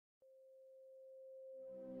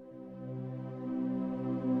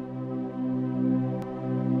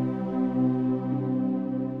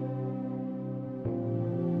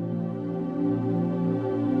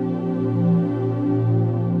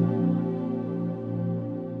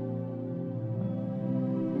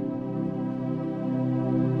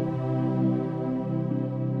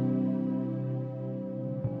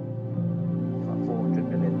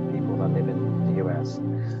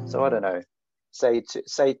So I don't know. Say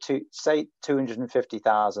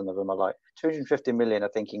 250,000 of them are like 250 million are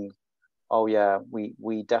thinking, oh yeah,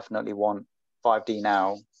 we definitely want 5D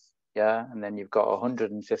now, yeah. And then you've got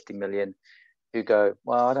 150 million who go,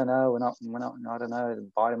 well, I don't know, we're not. I don't know.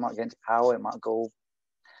 Biden might get into power, it might go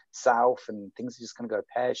south, and things are just going to go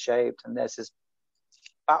pear shaped. And there's this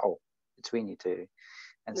battle between you two,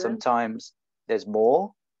 and sometimes there's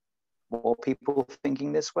more people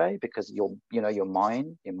thinking this way because your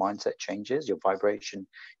mindset changes, your vibration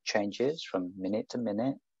changes from minute to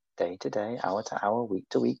minute, day to day, hour to hour, week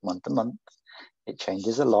to week, month to month. It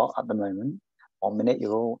changes a lot at the moment. 1 minute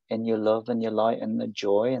you're all in your love and your light and the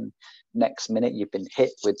joy, and next minute you've been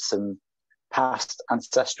hit with some past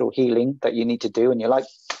ancestral healing that you need to do, and you're like,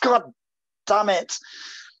 God damn it,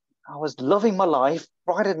 I was loving my life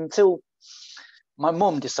right until my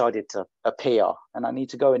mum decided to appear, and I need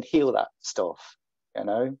to go and heal that stuff,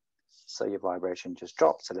 so your vibration just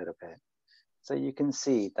drops a little bit. So you can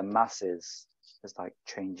see the masses is like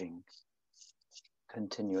changing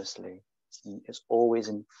continuously. It's always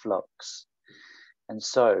in flux. And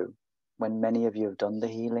so when many of you have done the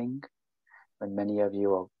healing, when many of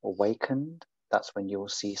you are awakened, that's when you'll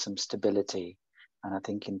see some stability. And I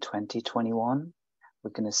think in 2021,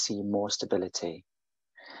 we're going to see more stability.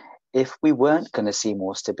 If we weren't going to see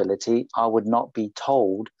more stability, I would not be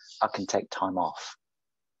told I can take time off.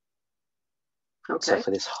 Okay. So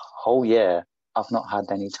for this whole year, I've not had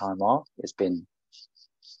any time off. It's been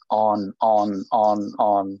on.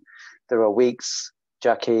 There are weeks,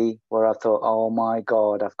 Jackie, where I thought, oh my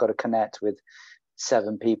God, I've got to connect with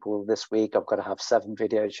 7 people this week. I've got to have 7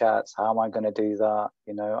 video chats. How am I going to do that?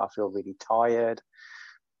 I feel really tired.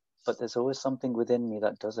 But there's always something within me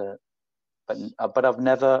that does it. But I've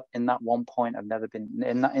never, in that one point, I've never been,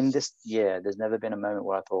 in this year, there's never been a moment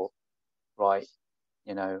where I thought, right,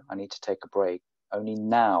 I need to take a break. Only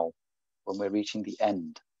now, when we're reaching the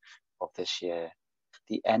end of this year,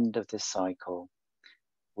 the end of this cycle,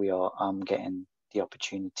 we are getting the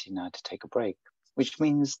opportunity now to take a break, which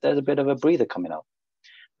means there's a bit of a breather coming up,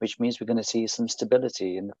 which means we're going to see some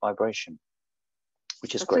stability in the vibration,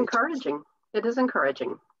 which is great. It's encouraging. It is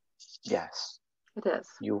encouraging. Yes. It is.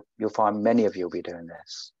 You'll find many of you will be doing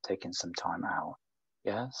this, taking some time out.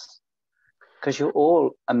 Yes. Because you're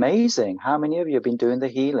all amazing. How many of you have been doing the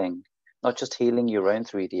healing? Not just healing your own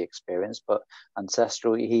 3D experience, but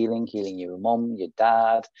ancestral healing your mom, your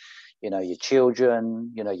dad, your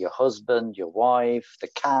children, your husband, your wife, the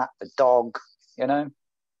cat, the dog,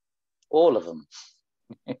 all of them.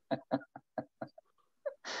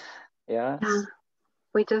 Yes.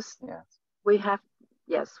 Yeah. We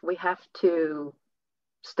have to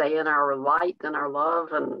stay in our light and our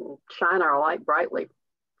love and shine our light brightly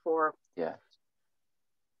for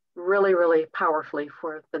really, really powerfully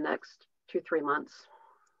for the next 2-3 months.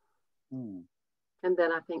 And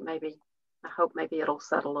then I hope maybe it'll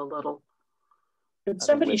settle a little. Could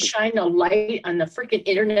somebody shine a light on the freaking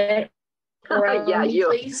internet around me,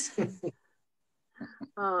 please?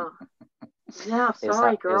 Yeah,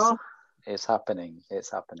 sorry, girl. It's happening.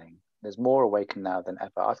 It's happening. There's more awakened now than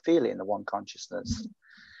ever. I feel it in the one consciousness.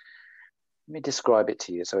 Let me describe it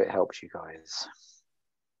to you so it helps you guys.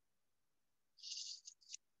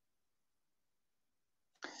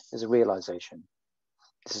 There's a realization.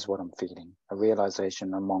 This is what I'm feeling. A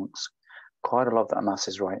realization amongst quite a lot of the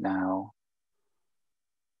masses right now.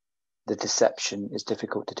 The deception is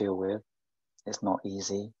difficult to deal with. It's not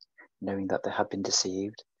easy, knowing that they have been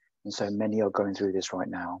deceived. And so many are going through this right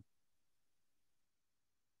now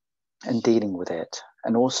and dealing with it.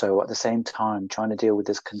 And also at the same time, trying to deal with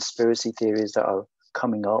these conspiracy theories that are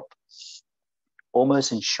coming up,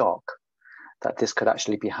 almost in shock that this could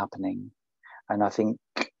actually be happening. And I think,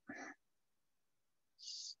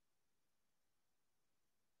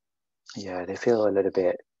 they feel a little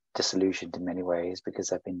bit disillusioned in many ways because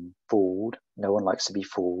they've been fooled. No one likes to be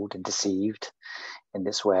fooled and deceived in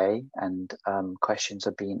this way, and questions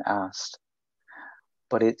are being asked.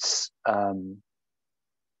 But it's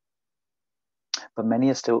but many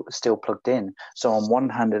are still plugged in. So on one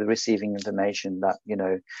hand, they're receiving information that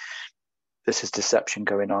this is deception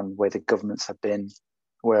going on, where the governments have been,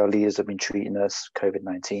 where our leaders have been treating us,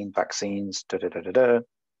 COVID-19, vaccines,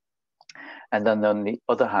 And then on the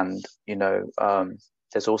other hand,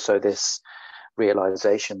 there's also this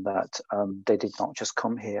realization that they did not just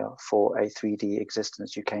come here for a 3D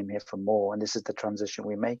existence. You came here for more, and this is the transition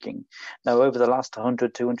we're making. Now, over the last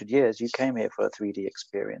 100, 200 years, you came here for a 3D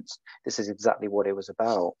experience. This is exactly what it was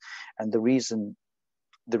about. And the reason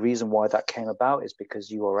why that came about is because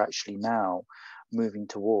you are actually now moving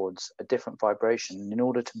towards a different vibration. And in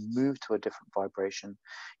order to move to a different vibration,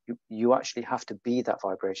 you actually have to be that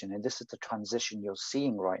vibration. And this is the transition you're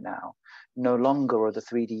seeing right now. No longer are the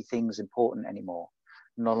 3D things important anymore.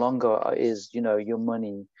 No longer is, you know, your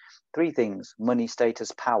money, 3 things: money,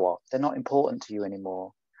 status, power. They're not important to you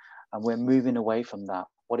anymore. And we're moving away from that.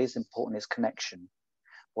 What is important is connection.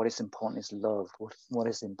 What is important is love. What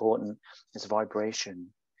is important is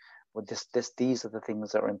vibration. Well, these are the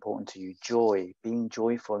things that are important to you. Joy, being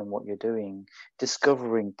joyful in what you're doing,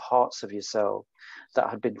 discovering parts of yourself that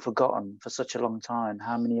had been forgotten for such a long time.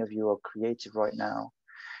 How many of you are creative right now,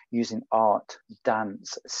 using art,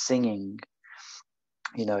 dance, singing,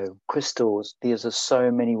 you know, crystals? These are so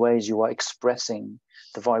many ways you are expressing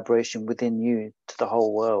the vibration within you to the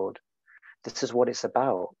whole world. This is what it's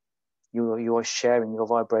about. You are sharing your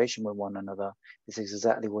vibration with one another. This is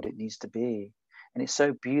exactly what it needs to be. And it's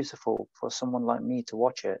so beautiful for someone like me to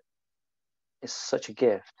watch it. It's such a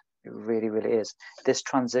gift. It really, really is. This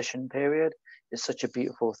transition period is such a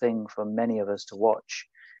beautiful thing for many of us to watch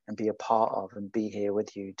and be a part of, and be here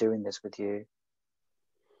with you, doing this with you.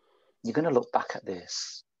 You're going to look back at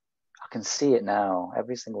this. I can see it now,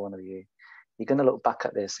 every single one of you. You're going to look back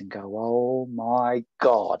at this and go, oh my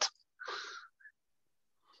God.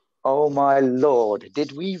 Oh my Lord.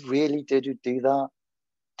 Did we really do that?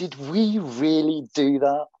 Did we really do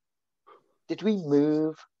that? Did we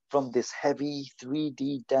move from this heavy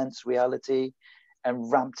 3D dense reality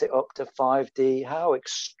and ramped it up to 5D? How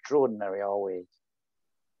extraordinary are we?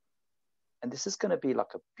 And this is going to be like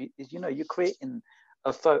you know, you're creating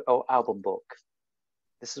a photo album book.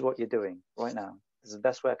 This is what you're doing right now. This is the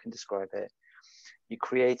best way I can describe it. You're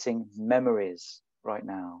creating memories right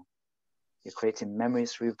now. You're creating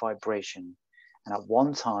memories through vibration. And at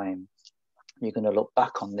one time, you're going to look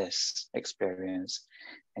back on this experience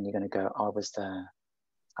and you're going to go, I was there.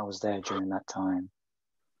 I was there during that time.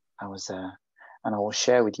 I was there. And I will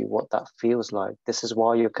share with you what that feels like. This is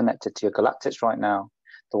why you're connected to your galactics right now.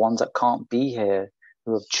 The ones that can't be here,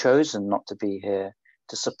 who have chosen not to be here,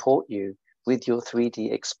 to support you with your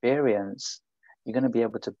 3D experience. You're going to be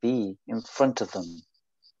able to be in front of them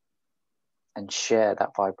and share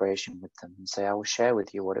that vibration with them and say, I will share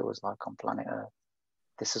with you what it was like on planet Earth.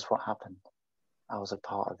 This is what happened. I was a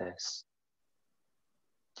part of this.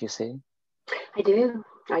 Do you see? I do.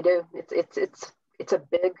 It's a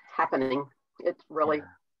big happening. It's really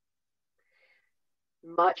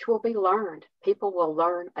much will be learned. People will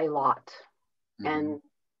learn a lot, and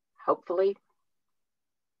hopefully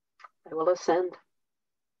they will ascend.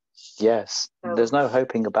 Yes. So, there's no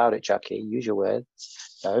hoping about it, Jackie. Use your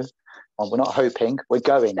words. No. Well, we're not hoping. We're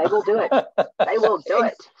going. They will do it. They will do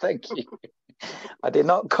it. Thank you. I did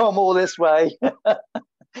not come all this way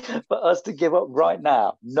for us to give up right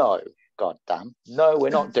now. No, God damn. No,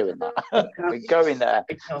 we're not doing that. We're going there.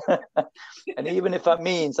 And even if that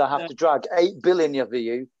means I have to drag 8 billion of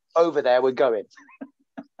you over there, we're going.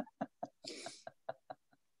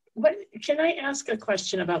 But can I ask a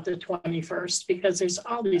question about the 21st? Because there's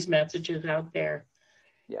all these messages out there.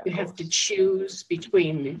 Yeah, you have to choose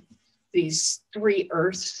between these 3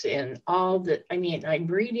 Earths and all the, I mean, I'm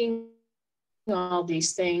reading all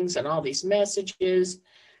these things and all these messages.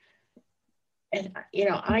 And, you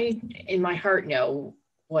know, I, in my heart, know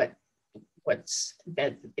what's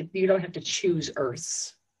that you don't have to choose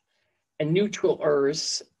Earths and neutral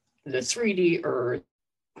Earths, the 3D Earth,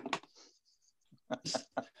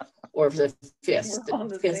 or the fifth,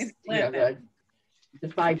 you know, the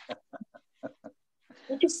 5.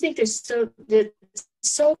 I just think it's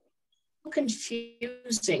so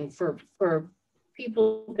confusing for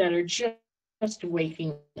people that are just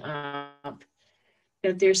waking up,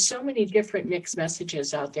 that there's so many different mixed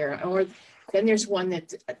messages out there. Or then there's one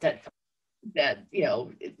that you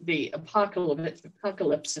know, the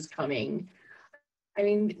apocalypse is coming. I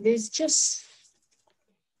mean, there's just,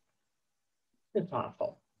 it's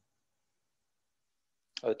awful.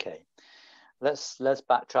 Okay, let's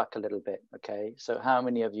backtrack a little bit. Okay, so how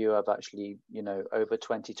many of you have actually, you know, over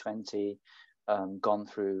 2020 gone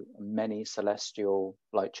through many celestial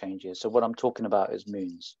light changes? So what I'm talking about is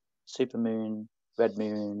moons: super moon, red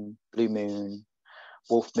moon, blue moon,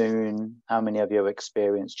 wolf moon. How many of you have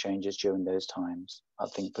experienced changes during those times? I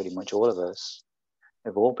think pretty much all of us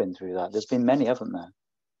have all been through that. There's been many, haven't there?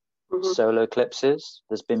 Mm-hmm. Solar eclipses,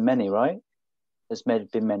 there's been many, right? There's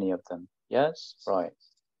been many of them. Yes, right.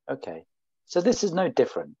 Okay, so this is no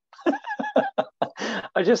different.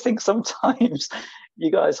 I just think sometimes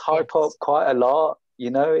you guys hype up quite a lot, you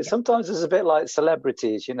know. Sometimes it's a bit like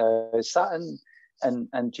celebrities, you know. Saturn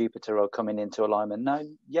and Jupiter are coming into alignment now.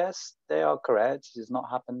 Yes, they are correct. It's not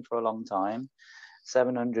happened for a long time,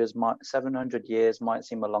 700 years might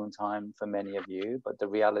seem a long time for many of you, but the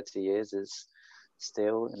reality is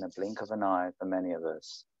still in a blink of an eye for many of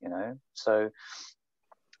us, you know. So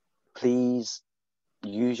please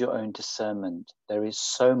use your own discernment. There is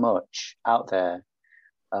so much out there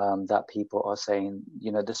that people are saying,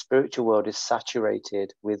 you know, the spiritual world is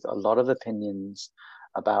saturated with a lot of opinions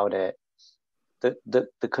about it. The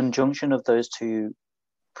conjunction of those two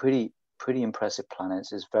pretty impressive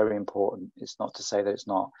planets is very important. It's not to say that it's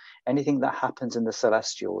not. Anything that happens in the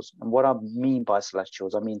celestials, and what I mean by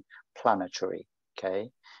celestials, I mean planetary, okay,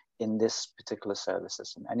 in this particular solar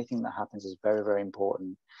system, anything that happens is very, very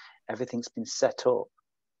important. Everything's been set up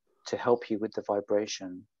to help you with the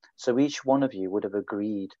vibration. So each one of you would have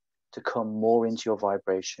agreed to come more into your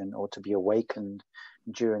vibration or to be awakened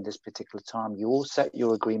during this particular time. You all set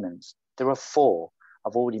your agreements. There are 4.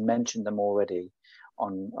 I've already mentioned them already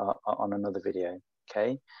on another video,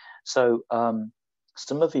 okay? So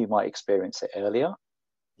some of you might experience it earlier,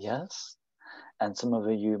 yes, and some of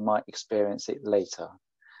you might experience it later.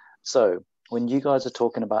 So when you guys are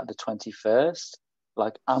talking about the 21st,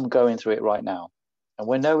 like I'm going through it right now, and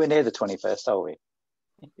we're nowhere near the 21st, are we?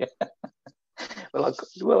 Yeah.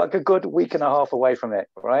 We're like a good week and a half away from it,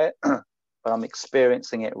 right? But I'm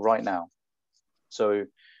experiencing it right now. So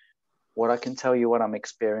what I can tell you what I'm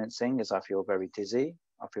experiencing is I feel very dizzy.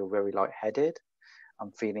 I feel very lightheaded.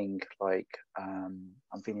 I'm feeling like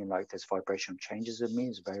there's vibrational changes in me.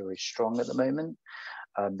 It's very, very strong at the moment.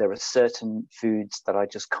 There are certain foods that I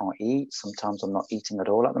just can't eat. Sometimes I'm not eating at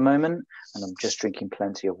all at the moment, and I'm just drinking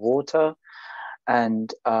plenty of water.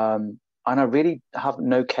 And I really have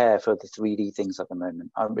no care for the 3D things at the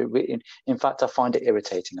moment. In fact, I find it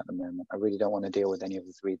irritating at the moment. I really don't want to deal with any of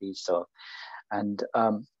the 3D stuff. And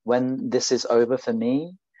when this is over for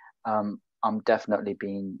me, I'm definitely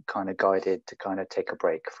being kind of guided to kind of take a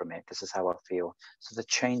break from it. This is how I feel. So the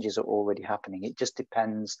changes are already happening. It just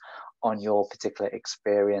depends on your particular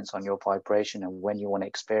experience, on your vibration, and when you want to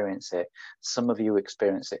experience it. Some of you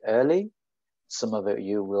experience it early. Some of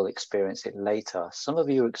you will experience it later. Some of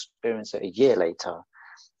you experience it a year later.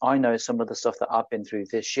 I know some of the stuff that I've been through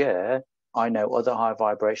this year. I know other high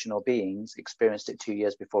vibrational beings experienced it 2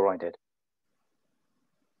 years before I did.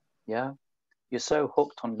 Yeah. You're so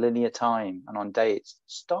hooked on linear time and on dates.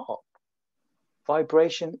 Stop.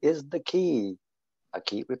 Vibration is the key. I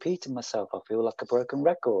keep repeating myself. I feel like a broken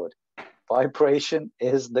record. Vibration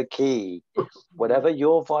is the key. Whatever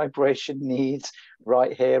your vibration needs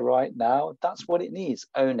right here, right now, that's what it needs.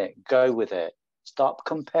 Own it. Go with it. Stop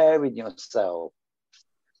comparing yourself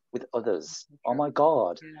with others. Oh my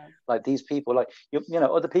God. Yeah. Like these people, like, you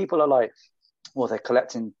know, other people are like, well, they're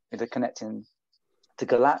connecting to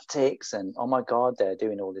galactics, and oh my God, they're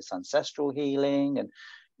doing all this ancestral healing, and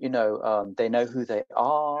you know, they know who they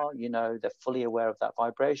are, you know, they're fully aware of that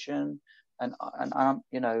vibration, and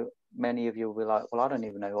you know, many of you will be like, well, I don't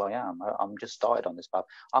even know who I am. I'm just started on this path.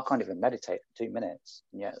 I can't even meditate for 2 minutes,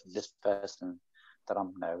 and yet this person that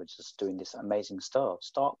I'm now is just doing this amazing stuff.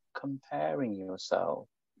 Stop comparing yourself.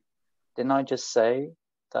 Didn't I just say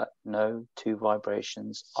that no 2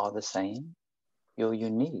 vibrations are the same? You're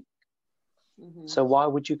unique. Mm-hmm. So why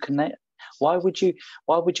would you connect? Why would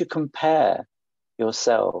you compare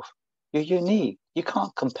yourself? You're unique. You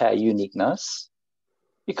can't compare uniqueness.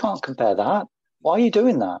 You can't compare that. Why are you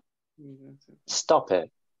doing that? Mm-hmm. Stop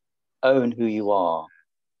it. Own who you are.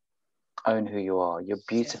 Own who you are. You're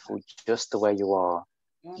beautiful just the way you are.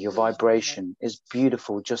 Your vibration is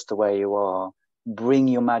beautiful just the way you are. Bring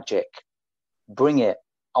your magic. Bring it.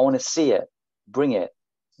 I want to see it. Bring it.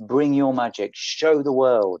 Bring your magic. Show the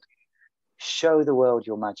world. Show the world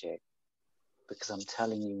your magic, because I'm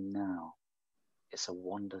telling you now, it's a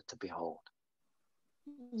wonder to behold.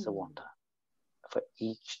 It's a wonder for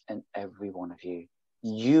each and every one of you.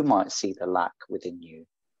 You might see the lack within you.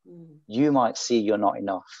 You might see you're not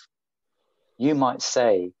enough. You might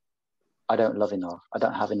say, I don't love enough. I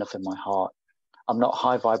don't have enough in my heart. I'm not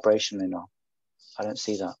high vibration enough. I don't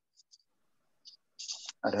see that.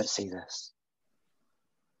 I don't see this.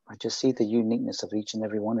 I just see the uniqueness of each and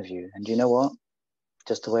every one of you. And you know what?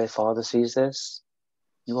 Just the way Father sees this,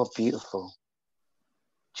 you are beautiful.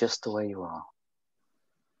 Just the way you are.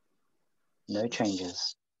 No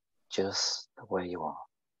changes. Just the way you are.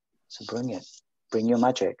 So bring it. Bring your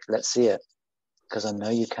magic. Let's see it. Because I know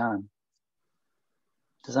you can.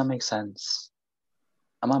 Does that make sense?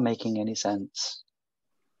 Am I making any sense?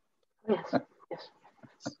 Yes. Yes.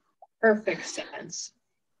 Perfect sense.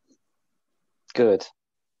 Good.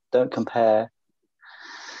 Don't compare.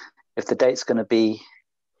 If the date's going to be,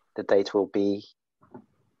 the date will be,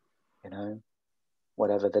 you know,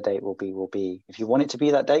 whatever the date will be, will be. If you want it to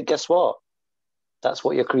be that date, guess what? That's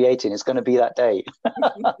what you're creating. It's going to be that day.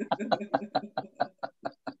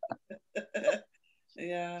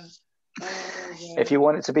 Yeah. Oh, if you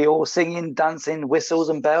want it to be all singing, dancing, whistles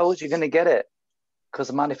and bells, you're going to get it. Because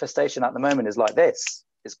the manifestation at the moment is like this.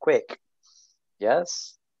 It's quick.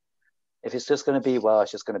 Yes. If it's just going to be, well,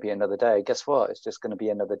 it's just going to be another day. Guess what? It's just going to be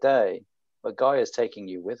another day. But Gaia's taking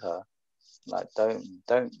you with her. Like,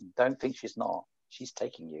 don't think she's not. She's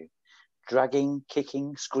taking you. Dragging,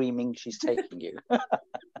 kicking, screaming, she's taking you.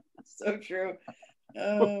 So true.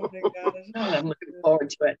 Oh my gosh. I'm looking forward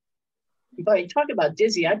to it. But talk about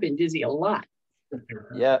dizzy. I've been dizzy a lot.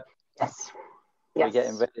 Yeah. Yes. We're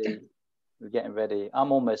getting ready. We're getting ready.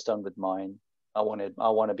 I'm almost done with mine. I want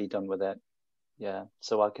to be done with it. Yeah.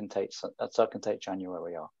 So I can take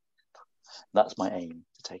January off. That's my aim,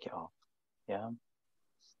 to take it off. Yeah.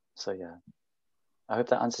 So yeah. I hope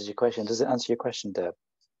that answers your question. Does it answer your question, Deb?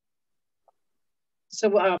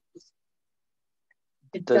 So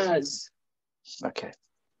it does. Okay.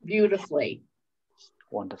 Beautifully.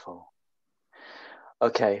 Wonderful.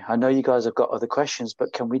 Okay, I know you guys have got other questions,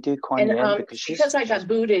 but can we do Kuan Yin? Because I got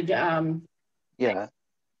booted. Yeah.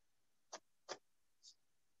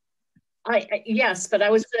 Yes, but I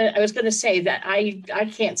was going to say that I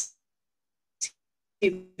can't see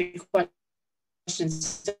the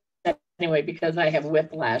questions anyway because I have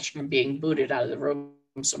whiplash from being booted out of the room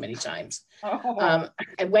so many times. Oh.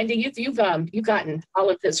 And Wendy, you've gotten all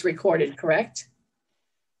of this recorded, correct?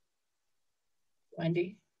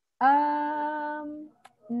 Wendy?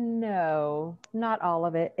 No, not all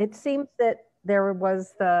of it. It seems that there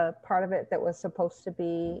was the part of it that was supposed to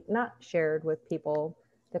be not shared with people,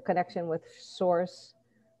 the connection with source.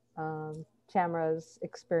 Tamara's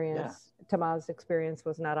experience, Tama's experience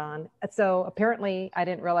was not on. So apparently I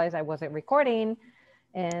didn't realize I wasn't recording.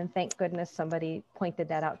 And thank goodness somebody pointed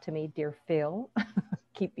that out to me, dear Phil,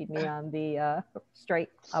 keeping me on the straight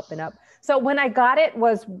up and up. So when I got it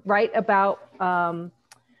was right about,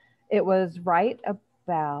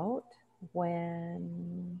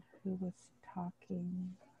 when, who was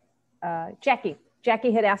talking?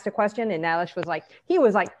 Jackie had asked a question and Nilesh was like, he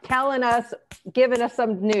was like telling us, giving us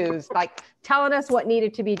some news, like telling us what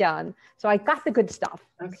needed to be done. So I got the good stuff.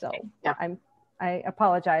 Okay. So yeah. I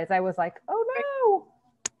apologize. I was like, oh no.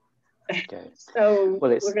 Okay. So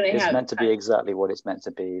well, it's meant to be exactly what it's meant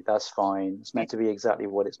to be. That's fine. It's meant to be exactly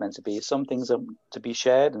what it's meant to be. Some things are to be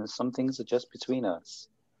shared and some things are just between us.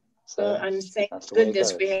 So and thank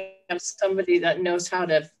goodness we have somebody that knows how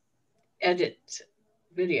to edit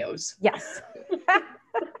videos. Yes.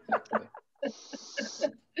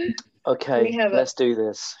 Okay, let's do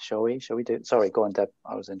this, shall we? Shall we do it? Sorry, go on, Deb.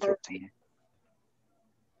 I was interrupting you.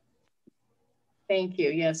 Thank you.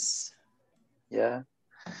 Yes. Yeah.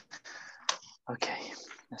 Okay,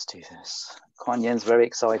 let's do this. Kuan Yin's very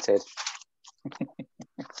excited.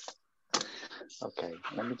 Okay,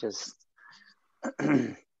 let me just...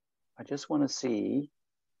 I just want to see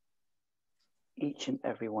each and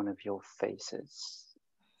every one of your faces.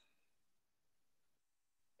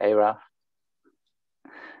 Hey, Raf.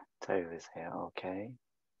 Tove is here, okay.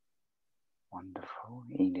 Wonderful.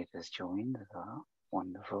 Enid has joined as well.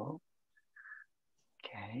 Wonderful.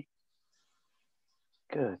 Okay.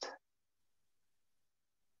 Good.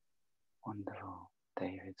 Wonderful.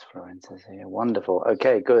 David's Florence is here. Wonderful.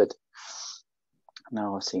 Okay, good.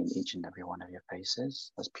 Now I've seen each and every one of your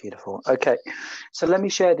faces. That's beautiful. Okay, so let me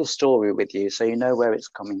share this story with you so you know where it's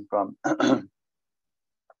coming from.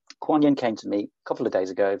 Kuan Yin came to me a couple of days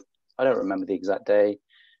ago. I don't remember the exact day.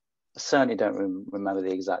 I certainly don't remember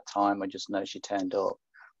the exact time. I just know she turned up.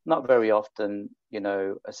 Not very often, you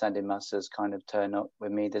know, ascending masters kind of turn up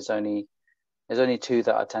with me. There's only two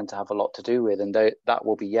that I tend to have a lot to do with, and that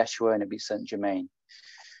will be Yeshua and it'll be Saint Germain.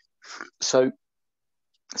 So,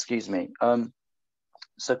 excuse me.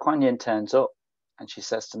 So Kuan Yin turns up and she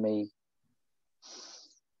says to me,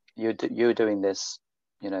 you're doing this,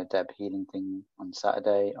 you know, Deb, healing thing on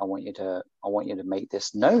Saturday. I want you to make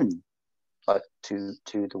this known, like to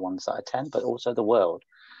the ones that attend, but also the world.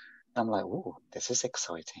 And I'm like, oh, this is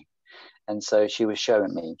exciting. And so she was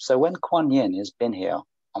showing me. So when Kuan Yin has been here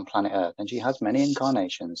on planet Earth, and she has many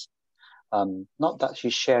incarnations, not that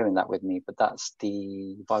she's sharing that with me, but that's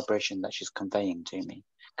the vibration that she's conveying to me.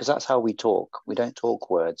 Because that's how we talk. We don't talk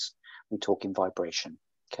words. We talk in vibration.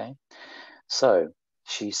 Okay. So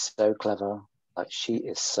she's so clever. Like, she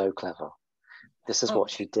is so clever. This is what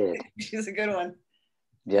she did. She's a good one.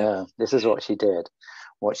 Yeah, this is what she did.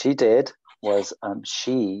 What she did was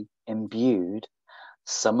she imbued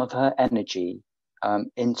some of her energy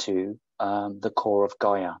into the core of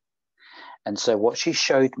Gaia. And so what she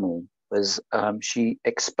showed me was she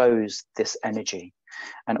exposed this energy.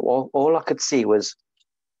 And all I could see was,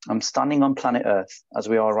 I'm standing on planet Earth as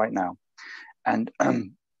we are right now. And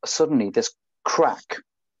suddenly this crack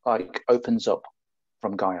like opens up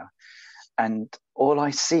from Gaia. And all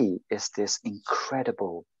I see is this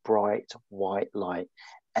incredible bright white light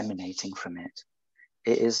emanating from it.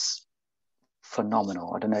 It is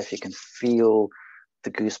phenomenal. I don't know if you can feel the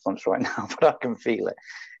goosebumps right now, but I can feel it.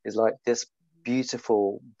 It's like this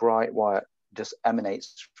beautiful bright white just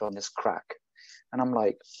emanates from this crack. And I'm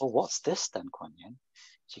like, well, what's this then, Kuan Yin?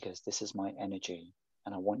 She goes, this is my energy.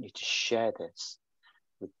 And I want you to share this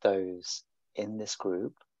with those in this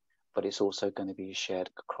group, but it's also going to be shared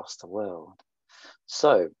across the world.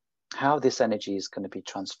 So how this energy is going to be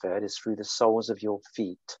transferred is through the soles of your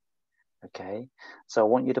feet. Okay, so I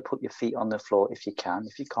want you to put your feet on the floor if you can.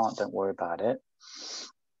 If you can't, don't worry about it.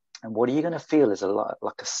 And what are you going to feel is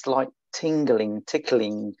like a slight tingling,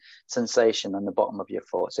 tickling sensation on the bottom of your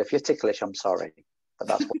foot. So if you're ticklish, I'm sorry, but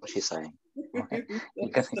that's what she's saying. Okay?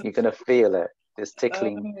 You're going to feel it. This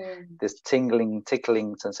tickling, this tingling,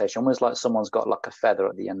 tickling sensation, almost like someone's got like a feather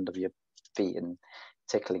at the end of your feet and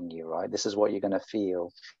tickling you, right? This is what you're going to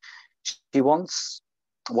feel. She wants,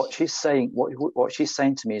 what she's saying, what she's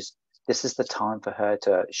saying to me is, this is the time for her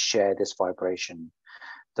to share this vibration.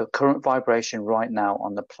 The current vibration right now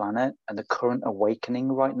on the planet and the current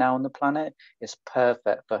awakening right now on the planet is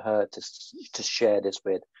perfect for her to share this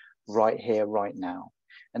with right here, right now.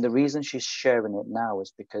 And the reason she's sharing it now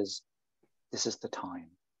is because this is the time,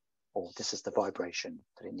 or this is the vibration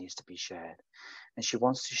that it needs to be shared. And she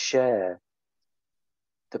wants to share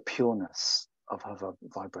the pureness of her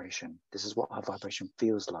vibration. This is what her vibration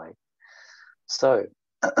feels like. So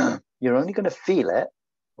you're only going to feel it,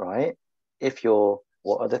 right, if you're,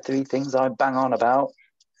 what are the three things I bang on about?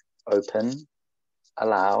 Open,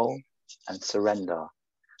 allow, and surrender.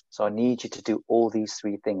 So I need you to do all these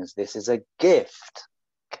three things. This is a gift,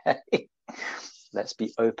 okay? Let's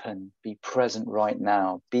be open, be present right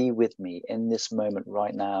now, be with me in this moment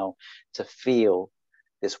right now to feel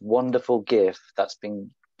this wonderful gift that's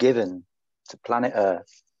been given to planet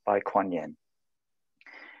Earth by Kuan Yin.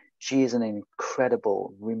 She is an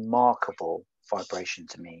incredible, remarkable vibration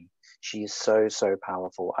to me. She is so, so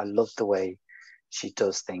powerful. I love the way she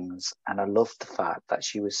does things. And I love the fact that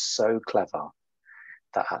she was so clever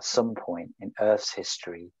that at some point in Earth's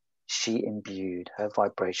history, she imbued her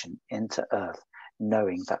vibration into Earth,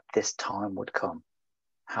 knowing that this time would come.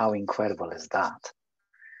 How incredible is that?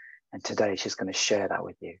 And today she's going to share that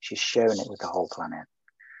with you. She's sharing it with the whole planet.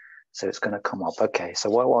 So it's going to come up. Okay, so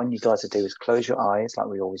what I want you guys to do is close your eyes like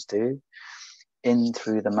we always do. In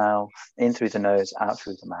through the mouth, in through the nose, out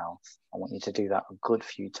through the mouth. I want you to do that a good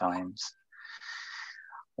few times.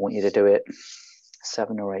 I want you to do it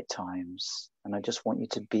 7 or 8 times. And I just want you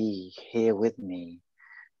to be here with me.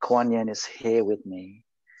 Kuan Yin is here with me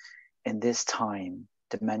in this time,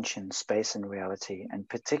 dimension, space, and reality, and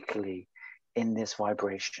particularly in this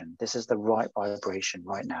vibration. This is the right vibration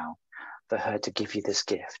right now for her to give you this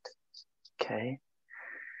gift. Okay?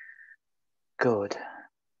 Good.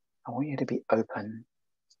 I want you to be open.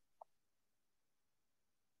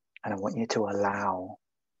 And I want you to allow.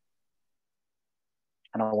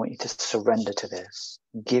 And I want you to surrender to this.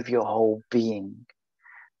 Give your whole being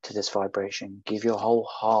to this vibration. Give your whole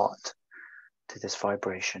heart to this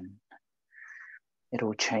vibration.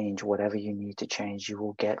 It'll change whatever you need to change. You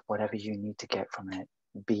will get whatever you need to get from it.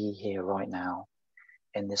 Be here right now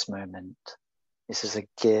in this moment. This is a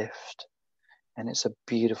gift, and it's a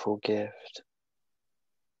beautiful gift.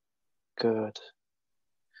 Good.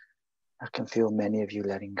 I can feel many of you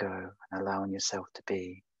letting go and allowing yourself to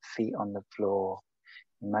be. Feet on the floor.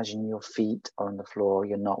 Imagine your feet are on the floor.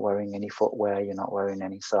 You're not wearing any footwear. You're not wearing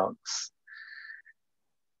any socks.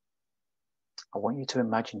 I want you to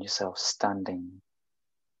imagine yourself standing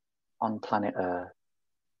on planet Earth.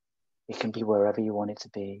 It can be wherever you want it to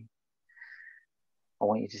be. I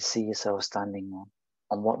want you to see yourself standing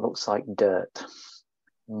on what looks like dirt,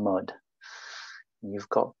 mud. You've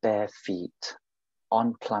got bare feet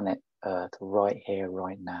on planet Earth right here,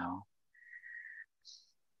 right now.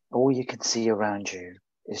 All you can see around you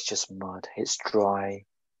is just mud. It's dry.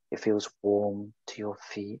 It feels warm to your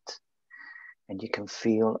feet. And you can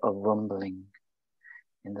feel a rumbling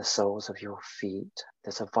in the soles of your feet.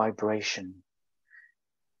 There's a vibration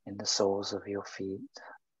in the soles of your feet.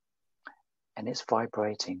 And it's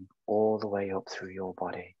vibrating all the way up through your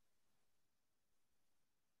body.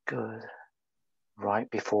 Good.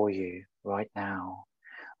 Right before you, right now,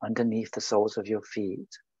 underneath the soles of your feet,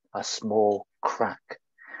 a small crack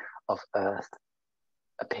of earth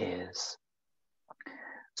appears.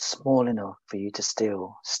 Small enough for you to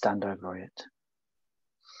still stand over it.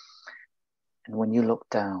 And when you look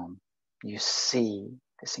down, you see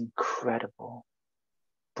this incredible,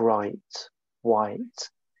 bright, white,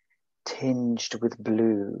 tinged with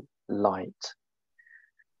blue light.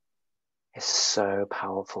 It's so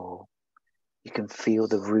powerful. You can feel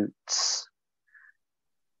the roots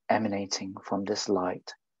emanating from this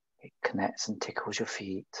light. It connects and tickles your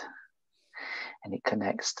feet, and it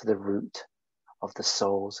connects to the root of the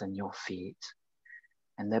soles in your feet,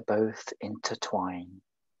 and they're both intertwined.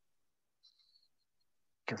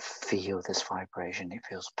 You can feel this vibration. It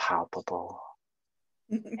feels palpable.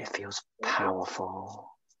 It feels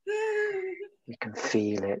powerful. You can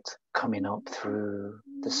feel it coming up through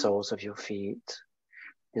the soles of your feet.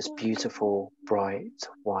 This beautiful, bright,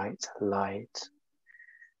 white light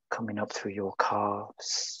coming up through your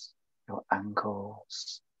calves, your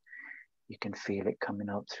ankles. You can feel it coming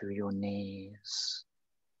up through your knees.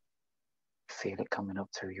 Feel it coming up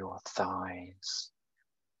through your thighs.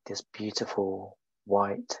 This beautiful,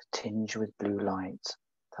 white, tinged with blue light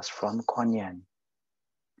that's from Kuan Yin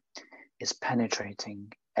is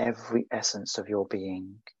penetrating every essence of your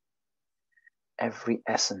being, every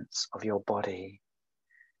essence of your body,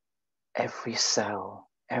 every cell,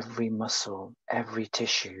 every muscle, every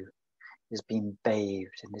tissue is being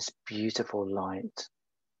bathed in this beautiful light.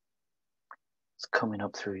 It's coming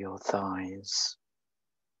up through your thighs,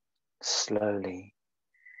 slowly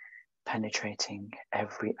penetrating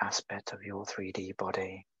every aspect of your 3D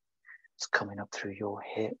body. It's coming up through your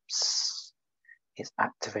hips. It's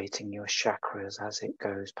activating your chakras as it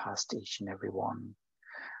goes past each and every one.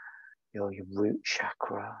 Your root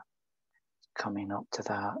chakra, coming up to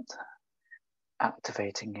that,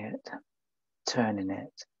 activating it, turning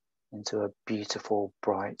it into a beautiful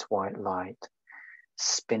bright white light,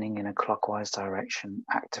 spinning in a clockwise direction,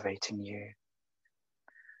 activating you,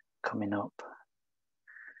 coming up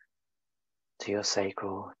to your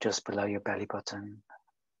sacral, just below your belly button.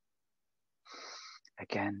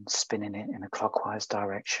 Again, spinning it in a clockwise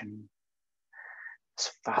direction, as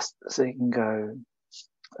fast as it can go,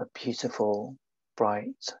 a beautiful,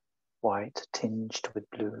 bright, white, tinged with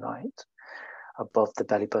blue light. Above the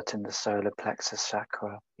belly button, the solar plexus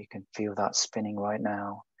chakra, you can feel that spinning right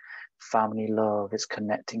now. Family love is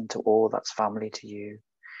connecting to all that's family to you.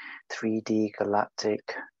 3D,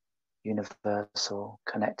 galactic, universal,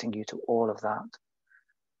 connecting you to all of that.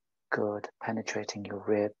 Good, penetrating your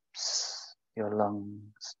ribs, your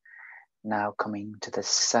lungs, now coming to the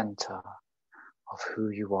center of who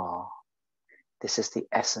you are. This is the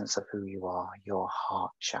essence of who you are, your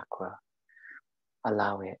heart chakra.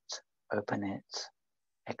 Allow it, open it,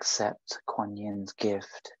 accept Kuan Yin's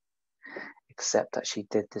gift. Accept that she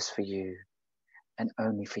did this for you and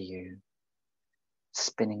only for you.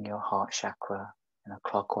 Spinning your heart chakra in a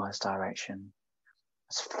clockwise direction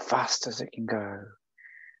as fast as it can go.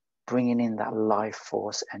 Bringing in that life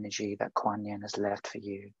force energy that Kuan Yin has left for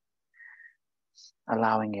you.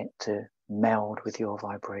 Allowing it to meld with your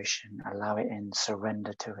vibration. Allow it in,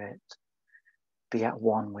 surrender to it. Be at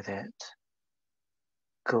one with it.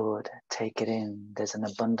 Good, take it in. There's an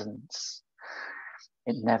abundance.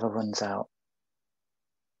 It never runs out.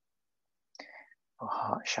 Your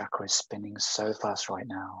heart chakra is spinning so fast right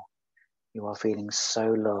now. You are feeling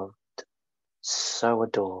so loved, so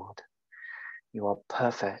adored. You are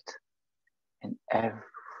perfect in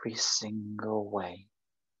every single way.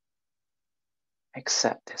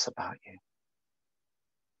 Accept this about you.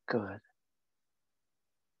 Good.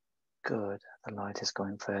 Good. The light is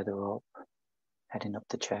going further up, heading up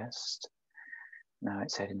the chest. Now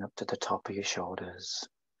it's heading up to the top of your shoulders.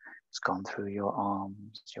 It's gone through your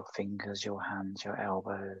arms, your fingers, your hands, your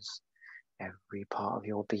elbows. Every part of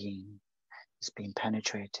your being is being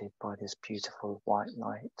penetrated by this beautiful white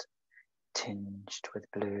light, tinged with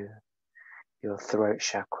blue. Your throat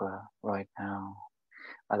chakra right now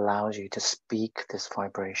allows you to speak this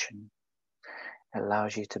vibration. It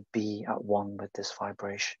allows you to be at one with this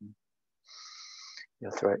vibration.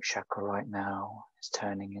 Your throat chakra right now is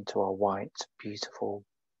turning into a white, beautiful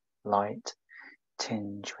light,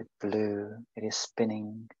 tinged with blue. It is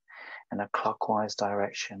spinning in a clockwise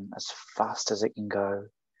direction as fast as it can go.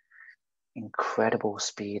 Incredible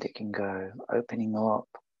speed it can go, opening up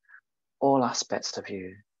all aspects of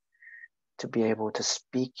you to be able to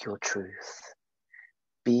speak your truth,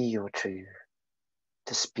 be your truth,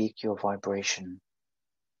 to speak your vibration,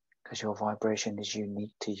 because your vibration is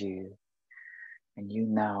unique to you, and you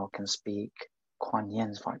now can speak Kuan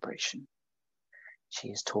Yin's vibration. She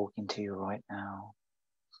is talking to you right now,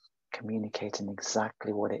 communicating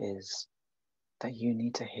exactly what it is that you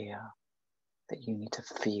need to hear, that you need to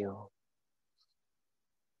feel.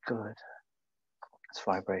 Good. This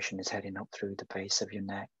vibration is heading up through the base of your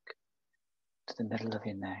neck, to the middle of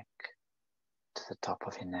your neck, to the top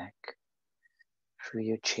of your neck, through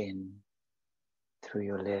your chin, through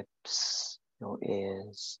your lips, your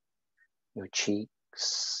ears, your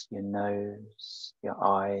cheeks, your nose, your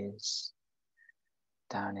eyes,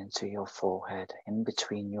 down into your forehead, in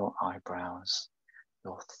between your eyebrows,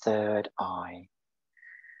 your third eye,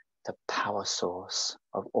 the power source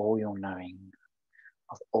of all your knowing,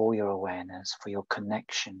 of all your awareness, for your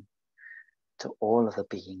connection to all of the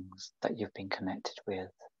beings that you've been connected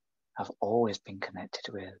with, have always been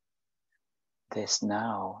connected with. This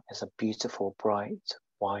now is a beautiful, bright,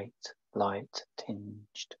 white light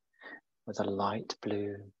tinged with a light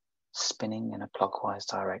blue, spinning in a clockwise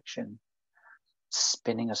direction,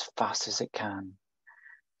 spinning as fast as it can,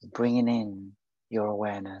 bringing in your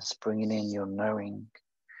awareness, bringing in your knowing,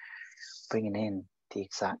 bringing in the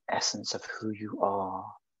exact essence of who you are,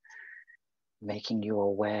 making you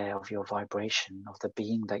aware of your vibration, of the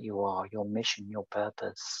being that you are, your mission, your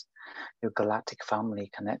purpose, your galactic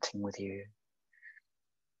family connecting with you.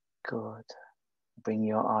 Good. Bring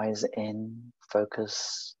your eyes in,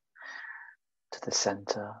 focus to the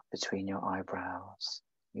center between your eyebrows.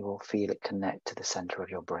 You will feel it connect to the center of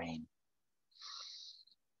your brain,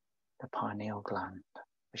 the pineal gland,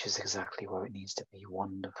 which is exactly where it needs to be.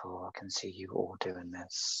 Wonderful. I can see you all doing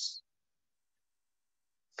this.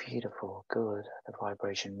 Beautiful. Good. The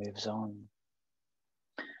vibration moves on.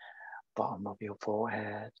 Bottom of your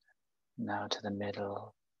forehead, now to the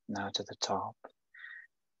middle, now to the top,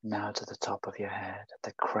 now to the top of your head,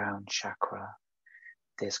 the crown chakra.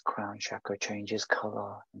 This crown chakra changes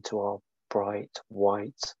color into a bright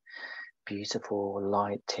white, beautiful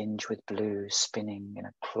light tinged with blue, spinning in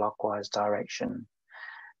a clockwise direction,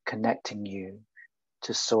 connecting you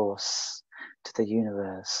to source, to the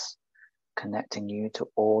universe, connecting you to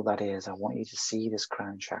all that is. I want you to see this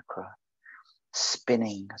crown chakra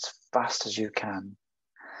spinning as fast as you can,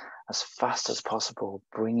 as fast as possible,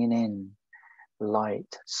 bringing in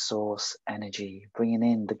light source energy, bringing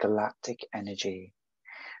in the galactic energy,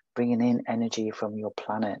 bringing in energy from your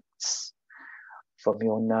planets, from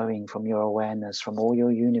your knowing, from your awareness, from all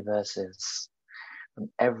your universes, from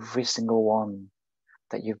every single one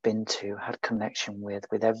that you've been to, had connection with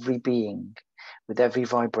every being, with every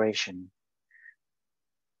vibration.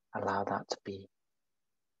 Allow that to be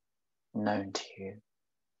known to you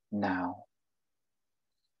now.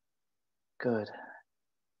 Good.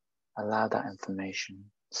 Allow that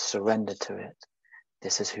information, surrender to it.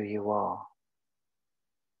 This is who you are.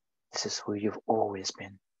 This is who you've always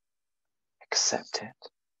been. Accept it.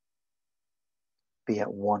 Be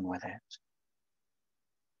at one with it.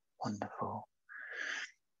 Wonderful.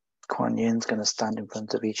 Kuan Yin's going to stand in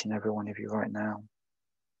front of each and every one of you right now.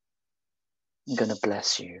 I'm going to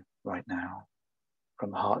bless you right now,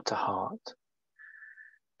 from heart to heart.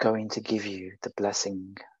 Going to give you the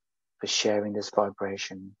blessing for sharing this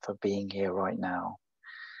vibration, for being here right now,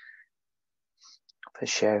 for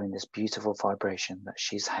sharing this beautiful vibration that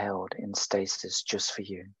she's held in stasis just for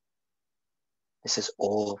you. This is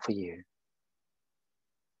all for you.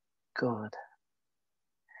 Good.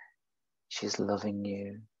 She's loving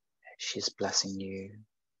you. She's blessing you.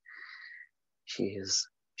 She is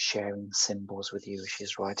sharing symbols with you.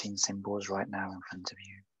 She's writing symbols right now in front of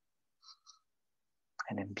you.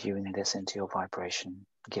 And imbuing this into your vibration,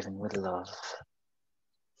 given with love.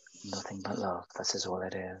 Nothing but love. This is all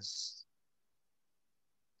it is.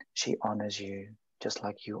 She honors you just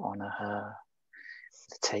like you honor her,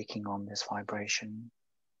 with taking on this vibration.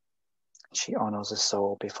 She honors the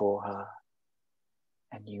soul before her,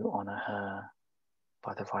 and you honor her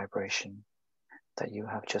by the vibration that you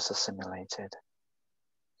have just assimilated.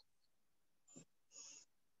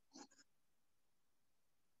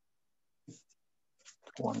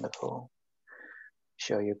 Wonderful.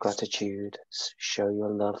 Show your gratitude, show your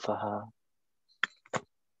love for her.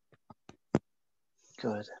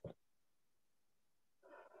 Good.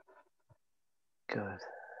 Good.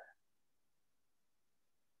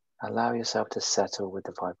 Allow yourself to settle with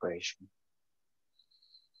the vibration.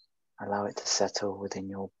 Allow it to settle within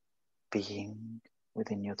your being,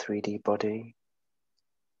 within your 3D body,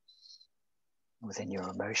 within your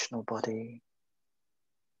emotional body,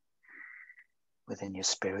 within your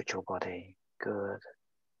spiritual body. Good.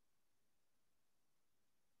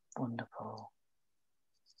 Wonderful.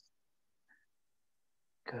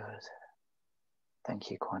 Good.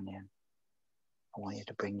 Thank you, Kuan Yin. I want you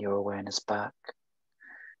to bring your awareness back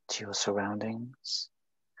to your surroundings.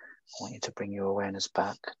 I want you to bring your awareness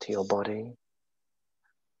back to your body.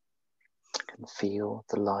 You can feel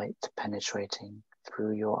the light penetrating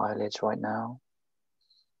through your eyelids right now.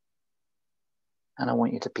 And I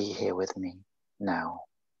want you to be here with me now.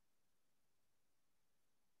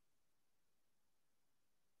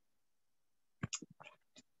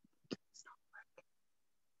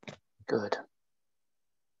 Good.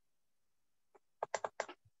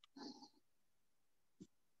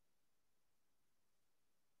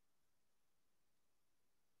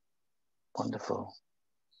 Wonderful.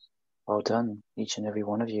 Well done, each and every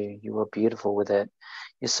one of you. You were beautiful with it.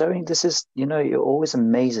 You're so, this is, you know, it always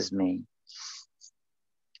amazes me.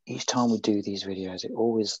 Each time we do these videos, it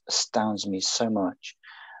always astounds me so much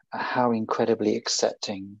at how incredibly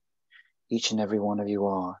accepting each and every one of you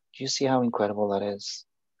are. Do you see how incredible that is?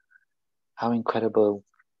 How incredible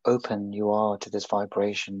open you are to this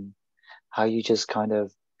vibration. How you just kind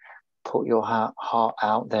of put your heart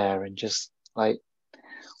out there and just like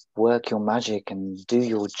work your magic and do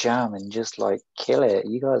your jam and just like kill it.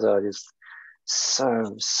 You guys are just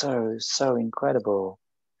so incredible.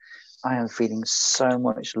 I am feeling so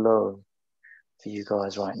much love for you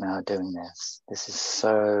guys right now doing this. This is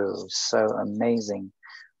so amazing.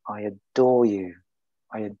 I adore you.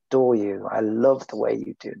 I adore you. I love the way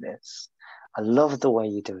you do this. I love the way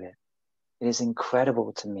you do it. It is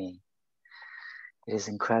incredible to me. It is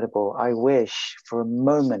incredible. I wish for a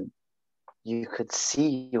moment you could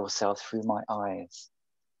see yourself through my eyes,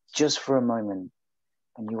 just for a moment,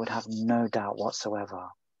 and you would have no doubt whatsoever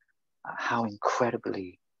at how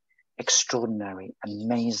incredibly extraordinary,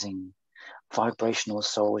 amazing, vibrational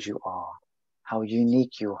souls you are, how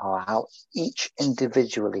unique you are, how each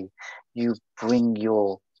individually you bring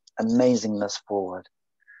your amazingness forward.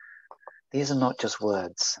 These are not just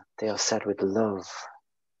words. They are said with love,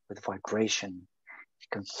 with vibration. You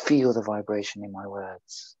can feel the vibration in my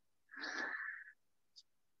words.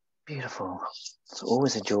 Beautiful. It's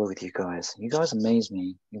always a joy with you guys. You guys amaze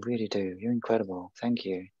me. You really do. You're incredible. Thank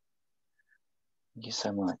you. Thank you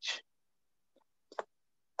so much.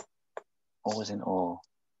 Always in awe.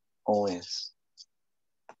 Always.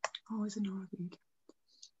 Always in awe of you.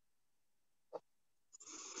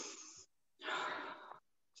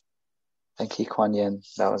 Thank you, Kuan Yin.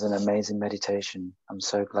 That was an amazing meditation. I'm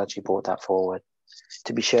so glad you brought that forward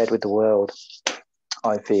to be shared with the world,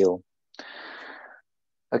 I feel.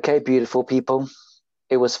 Okay, beautiful people.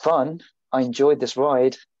 It was fun. I enjoyed this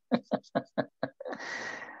ride.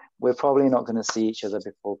 We're probably not going to see each other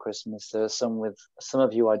before Christmas. There are some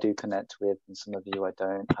of you I do connect with and some of you I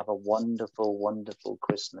don't. Have a wonderful, wonderful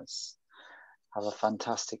Christmas. Have a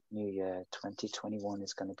fantastic New Year. 2021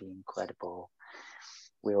 is going to be incredible.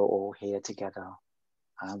 We are all here together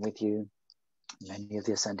and with you. Many of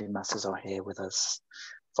the Ascended Masters are here with us.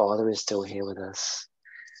 Father is still here with us.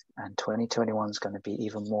 And 2021 is going to be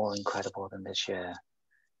even more incredible than this year.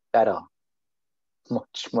 Better.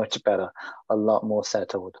 Much better. A lot more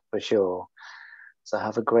settled, for sure. So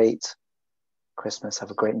have a great Christmas.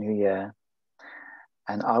 Have a great New Year.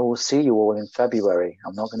 And I will see you all in February.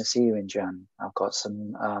 I'm not going to see you in Jan. I've got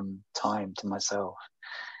some time to myself.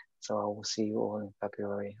 So I will see you all in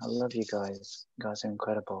February. I love you guys. You guys are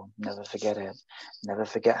incredible. Never forget it. Never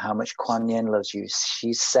forget how much Kuan Yin loves you.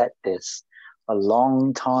 She set this a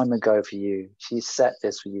long time ago for you. She set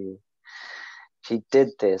this for you. She did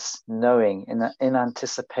this knowing in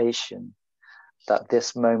anticipation that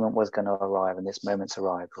this moment was going to arrive, and this moment's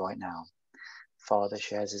arrived right now. Father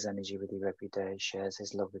shares his energy with you every day, shares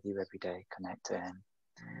his love with you every day. Connect to him.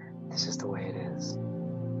 This is the way it is.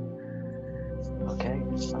 Okay,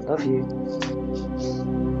 I love you.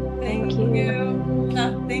 Thank you.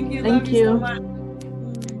 Thank you. Thank you. So much.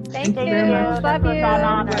 Thank you. very much. Love you.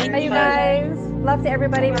 Love you guys. Love to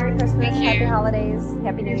everybody. Merry Christmas. Thank you. Happy holidays.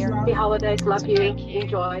 Happy New Year. Happy holidays. Love you.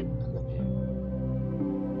 Enjoy.